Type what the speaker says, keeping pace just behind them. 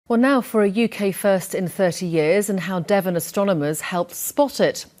Well, now for a UK first in 30 years and how Devon astronomers helped spot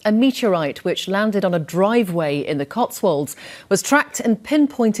it. A meteorite which landed on a driveway in the Cotswolds was tracked and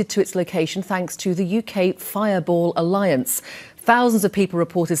pinpointed to its location thanks to the UK Fireball Alliance. Thousands of people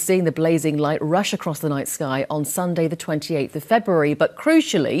reported seeing the blazing light rush across the night sky on Sunday the 28th of February. But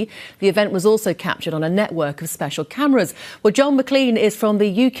crucially, the event was also captured on a network of special cameras. Well, John Maclean is from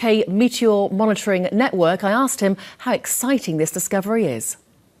the UK Meteor Monitoring Network. I asked him how exciting this discovery is.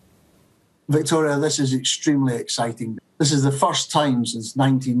 Victoria, this is extremely exciting. This is the first time since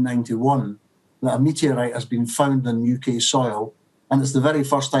 1991 that a meteorite has been found on UK soil, and it's the very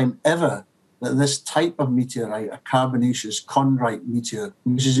first time ever that this type of meteorite, a carbonaceous chondrite meteor,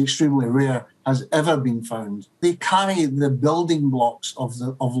 which is extremely rare, has ever been found. They carry the building blocks of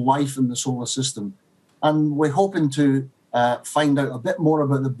life in the solar system, and we're hoping to find out a bit more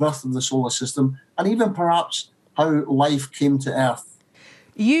about the birth of the solar system and even perhaps how life came to Earth.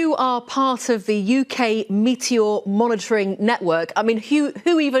 You are part of the UK Meteor Monitoring Network. I mean,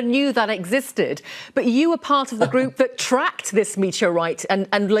 who even knew that existed? But you were part of the group that tracked this meteorite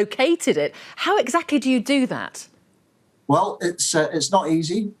and located it. How exactly do you do that? Well, it's not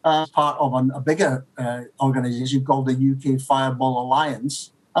easy. Part of a bigger organisation called the UK Fireball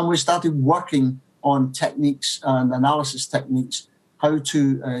Alliance. And we started working on techniques and analysis techniques, how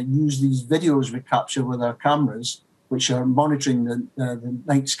to use these videos we capture with our cameras, which are monitoring the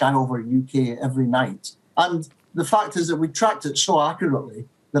night sky over UK every night. And the fact is that we tracked it so accurately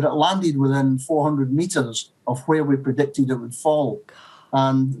that it landed within 400 metres of where we predicted it would fall.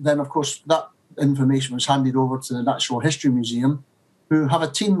 And then, of course, that information was handed over to the Natural History Museum, who have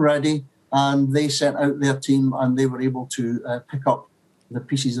a team ready, and they sent out their team and they were able to pick up the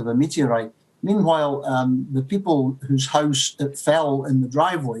pieces of a meteorite. Meanwhile, the people whose house it fell in the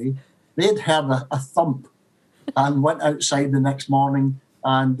driveway, they'd heard a thump and went outside the next morning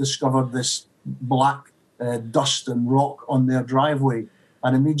and discovered this black dust and rock on their driveway.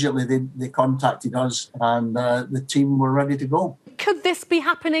 And immediately they contacted us, and the team were ready to go. Could this be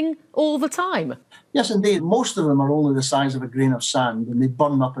happening all the time? Yes, indeed. Most of them are only the size of a grain of sand, and they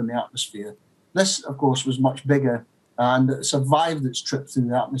burn up in the atmosphere. This, of course, was much bigger, and it survived its trip through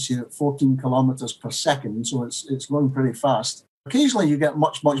the atmosphere at 14 kilometres per second, so it's going pretty fast. Occasionally you get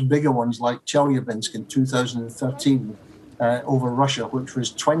much bigger ones like Chelyabinsk in 2013 over Russia, which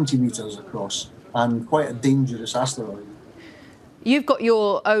was 20 metres across and quite a dangerous asteroid. You've got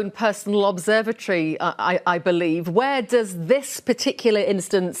your own personal observatory, I believe. Where does this particular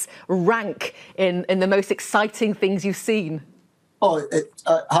instance rank in the most exciting things you've seen? Oh,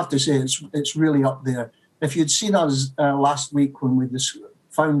 I have to say it's really up there. If you'd seen us last week when we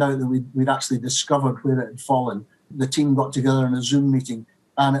found out that we'd actually discovered where it had fallen, the team got together in a Zoom meeting,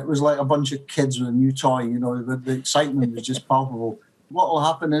 and it was like a bunch of kids with a new toy. You know, the excitement was just palpable. What will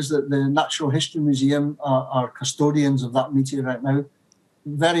happen is that the Natural History Museum are custodians of that meteorite now.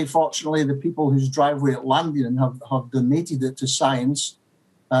 Very fortunately, the people whose driveway it landed in have donated it to science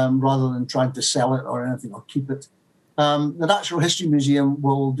rather than trying to sell it or anything or keep it. The Natural History Museum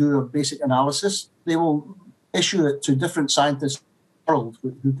will do a basic analysis. They will issue it to different scientists in the world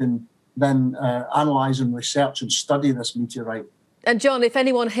who can then analyse and research and study this meteorite. And John, if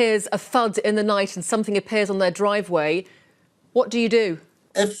anyone hears a thud in the night and something appears on their driveway, what do you do?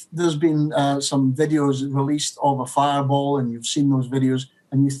 If there's been some videos released of a fireball and you've seen those videos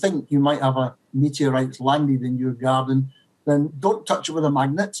and you think you might have a meteorite landed in your garden, then don't touch it with a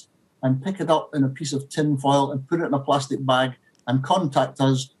magnet and pick it up in a piece of tin foil and put it in a plastic bag and contact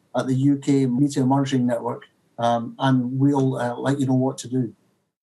us at the UK Meteor Monitoring Network and we'll let you know what to do.